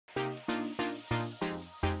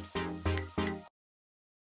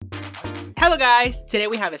Hello guys! Today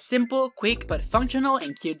we have a simple, quick, but functional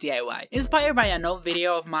and cute DIY, inspired by an old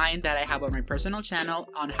video of mine that I have on my personal channel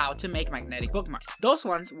on how to make magnetic bookmarks. Those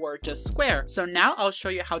ones were just square, so now I'll show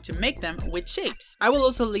you how to make them with shapes. I will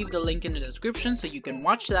also leave the link in the description so you can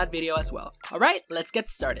watch that video as well. Alright, let's get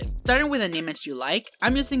started. Starting with an image you like,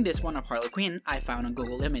 I'm using this one of Harley Quinn I found on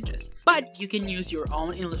Google Images. But you can use your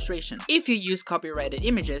own illustration. If you use copyrighted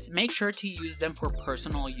images, make sure to use them for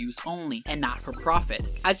personal use only and not for profit,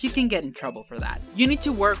 as you can get in trouble for that. You need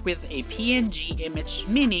to work with a PNG image,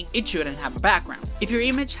 meaning it shouldn't have a background. If your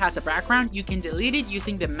image has a background, you can delete it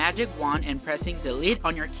using the magic wand and pressing delete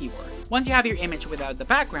on your keyboard. Once you have your image without the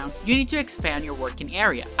background, you need to expand your working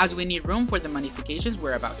area, as we need room for the modifications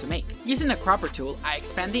we're about to make. Using the cropper tool, I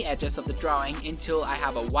expand the edges of the drawing until I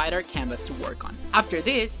have a wider canvas to work on. After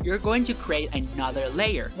this, you're going to create another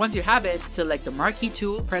layer. Once you have it, select the marquee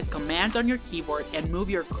tool, press command on your keyboard, and move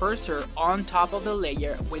your cursor on top of the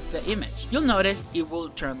layer with the image. You'll notice it will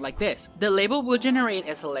turn like this. The label will generate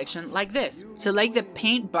a selection like this. Select the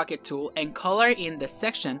paint bucket tool and color in the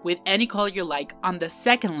section with any color you like on the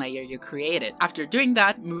second layer you created. After doing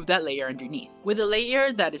that, move that layer underneath. With the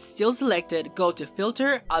layer that is still selected, go to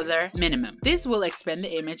Filter, Other, Minimum. This will expand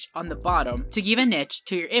the image on the bottom to give an edge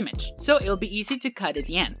to your image, so it'll be easy to cut at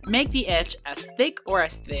the end. Make the edge as thick or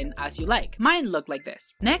as thin as you like. Mine look like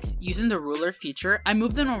this. Next, using the ruler feature, I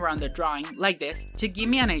move them around the drawing like this to give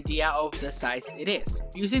me an idea of the size it is.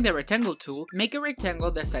 Using the rectangle tool, make a rectangle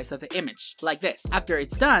the size of the image, like this. After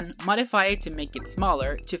it's done, modify it to make it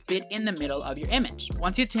smaller to fit in the middle of your image.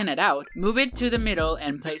 Once you thin it out, move it to the middle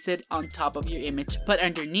and place it on top of your image, but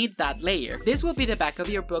underneath that layer. This will be the back of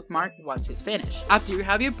your bookmark once it's finished. After you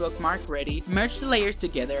have your bookmark ready, merge the layers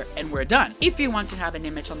together and we're done. If you want to have an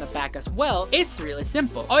image on the back as well, it's really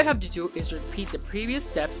simple. All you have to do is repeat the previous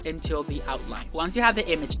steps until the outline. Once you have the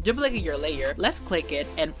image, duplicate your layer, left click it,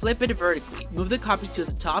 and flip it vertically. Move the copy to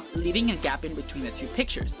the top, leaving a gap in between the two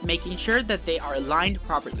pictures, making sure that they are aligned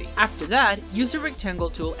properly. After that, use the rectangle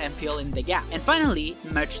tool and fill in the gap. And finally,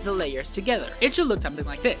 merge the layers together. It should look something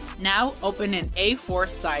like this. Now, open an A4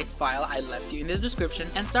 size file I left you in the description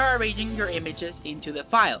and start arranging your images into the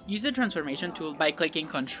file. Use the transformation tool by clicking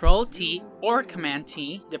Ctrl T or Command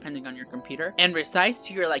T, depending on your computer, and resize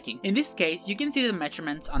to your liking. In this case, you can see the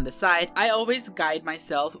measurements on the side. I always guide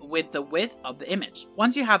myself with the width of the image.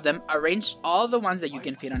 Once you have them, arrange all the ones that you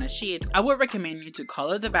can fit on a sheet. I would recommend you to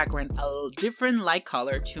color the background a different light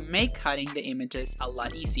color to make cutting the images a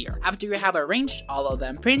lot easier. After you have arranged all of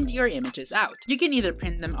them, print your images out. You can either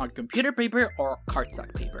print them on computer paper or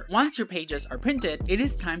cardstock paper. Once your pages are printed, it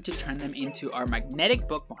is time to turn them into our magnetic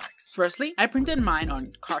bookmarks. Firstly, I printed mine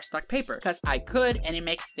on cardstock paper because I could and it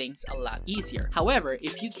makes things a lot easier. However,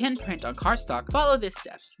 if you can print on cardstock, follow these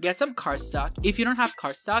steps. Get some cardstock. If you don't have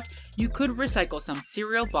cardstock, you could recycle some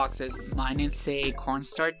cereal boxes. Mine is a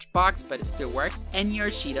cornstarch box, but it still works, and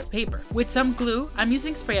your sheet of paper. With some glue, I'm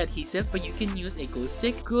using spray adhesive, but you can use a glue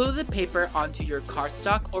stick. Glue the paper onto your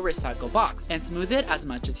cardstock or recycle box and smooth it as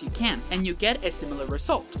much as you can, and you get a similar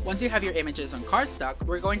result. Once you have your images on cardstock,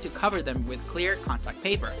 we're going to cover them with clear contact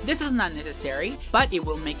paper. This is not necessary, but it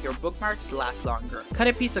will make your bookmarks last longer. Cut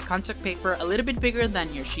a piece of contact paper a little bit bigger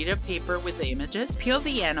than your sheet of paper with the images. Peel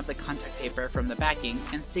the end of the contact paper from the backing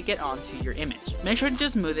and stick it onto your image. Make sure to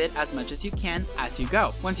smooth it as much as you can as you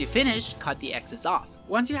go. Once you finish, cut the excess off.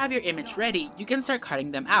 Once you have your image ready, you can start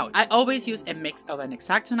cutting them out. I always use a mix of an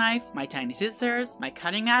X-Acto knife, my tiny scissors, my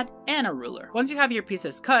cutting mat, and a ruler. Once you have your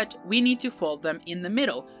pieces cut, we need to fold them in the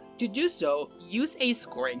middle. To do so, use a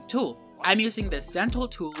scoring tool. I'm using the dental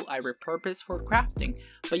tool I repurposed for crafting,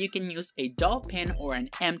 but you can use a dull pen or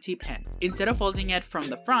an empty pen. Instead of folding it from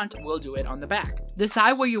the front, we'll do it on the back.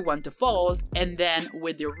 Decide where you want to fold, and then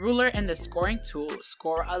with your ruler and the scoring tool,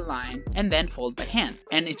 score a line, and then fold by hand.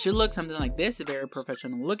 And it should look something like this, very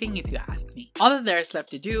professional looking if you ask me. All that there is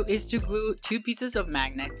left to do is to glue two pieces of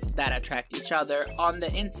magnets that attract each other on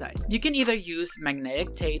the inside. You can either use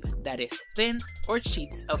magnetic tape that is thin or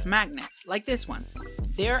sheets of magnets, like this one.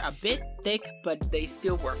 They're a bit thick, but they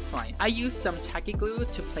still work fine. I use some tacky glue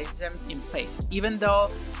to place them in place. Even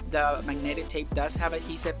though the magnetic tape does have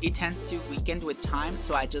adhesive, it tends to weaken with time,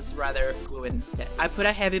 so I just rather glue it instead. I put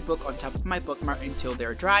a heavy book on top of my bookmark until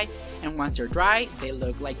they're dry, and once they're dry, they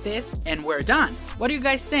look like this, and we're done. What do you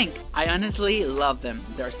guys think? I honestly love them.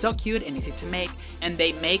 They're so cute and easy to make, and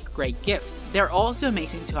they make great gifts. They're also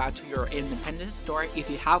amazing to add to your independent store if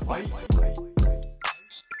you have one.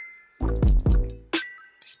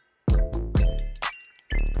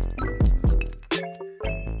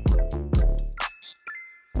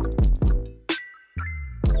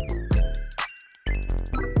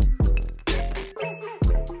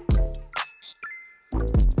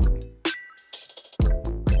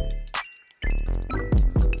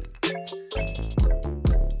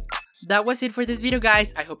 that was it for this video,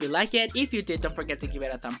 guys. I hope you like it. If you did, don't forget to give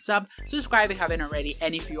it a thumbs up, subscribe if you haven't already,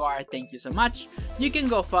 and if you are, thank you so much. You can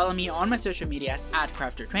go follow me on my social medias at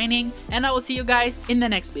Crafter Training, and I will see you guys in the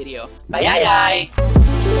next video. Bye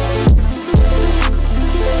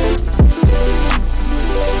bye!